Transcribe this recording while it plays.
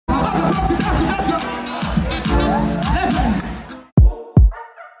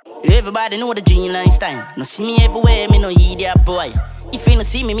Everybody know the G lifestyle. No see me everywhere, me no idiot boy. If you no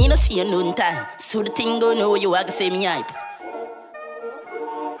see me, me no see you noon time. So the thing go know you, I can say me hype.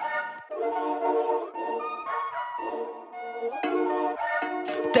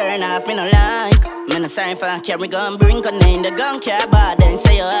 Turn off, me no like. Me no sorry for carry gun, bring gun in the gun car bar, then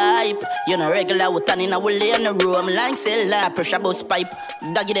say you hype. You no regular, we turn in a lay in the room like say la pressure bus pipe.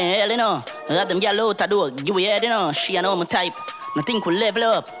 Doggy the hell, you know. Let them get out the door, give me head, you know. She a know my type. Nothing could level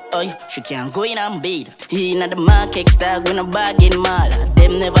up. Oi, she can't go in and bed. He in the market stag when a bargain mall.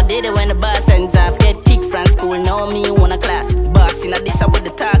 Them never did it when the boss ends off. Get kicked from school, now me wanna class. Boss in a this with the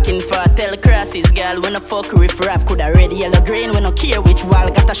talking for. Tell crosses, girl, when I fuck riff raff. Coulda red, yellow, green, we no care which wall.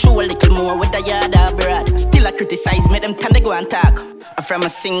 Gotta show a little more with the yard or broad. Still I criticize, make them time they go and talk. I'm from a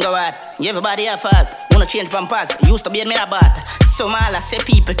single word, everybody have fault. Wanna change pampers, used to be in me a bat. So all I say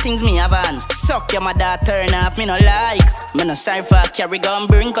people, things me have on. Suck your mother, turn off, me no like. Me no sorry for carry gun,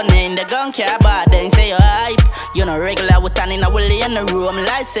 bring gun in the gun car bar, then say you hype. You no regular, we turn in a willy in the room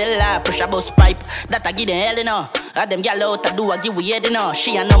like say la pressure bus pipe. That I give the hell, you know. All them gal out I do, I give we head, you know.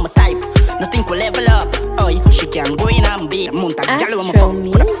 She a know my type. Nothing could level up. Oi, she can go in and be a month of gal with my fuck.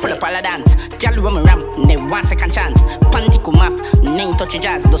 Coulda full up all the dance. Gal with my ram, ne 1 second chance. Panty come off, name touch your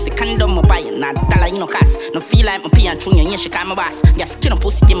jazz. Does the condom my buy, not dollar you no cost. No feel like my pee and chewing your she call my boss. Gas skin up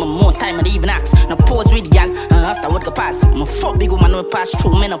pussy, give me more time and even ask. No pose with gal, afterward go pass. My fuck big woman no pass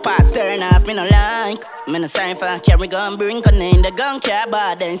through, me no pass. Turn off, me no like. Me no sorry for carry gun, bring gun in the gun car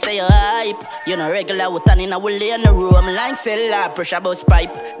bar, then say you hype. You no regular, we turn in a willy in the room like say la pressure bus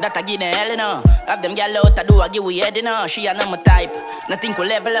pipe. That I give the hell, you know. Have them gal out I do, I give we head, you know. She a know my type. Nothing could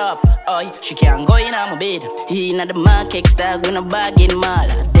level up. Oi, she can't go in on my bed. He in the market stag when a bargain mall.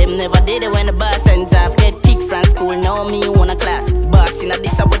 Them never did it when the boss ends off. Get kicked from school, now me wanna class. Boss in a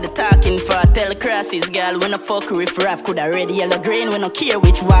this with the talking for. Tell crosses, girl, when I fuck riff raff. Coulda red, yellow, green, we no care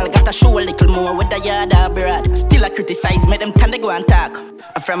which wall. Gotta show a little more with the yard or broad. Still I criticize, make them time they go and talk.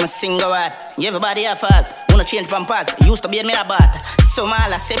 I'm from a single word, everybody have fault. Wanna change pampers, used to be in me a bat. So all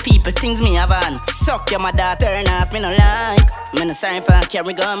I say people, things me have on. Suck your mother, turn off, me no like. Me no sorry for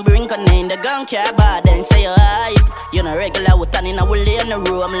carry gun, bring gun in the gun car bar, then say you hype. You no regular, we turn in a willy in the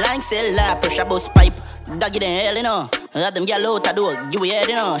room like say la pressure bus pipe. Doggy the hell, you know. Let them get out the door, give me head,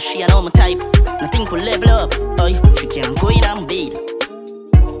 you know. She a know my type. Nothing could level up. Oi, she can't go in and bed.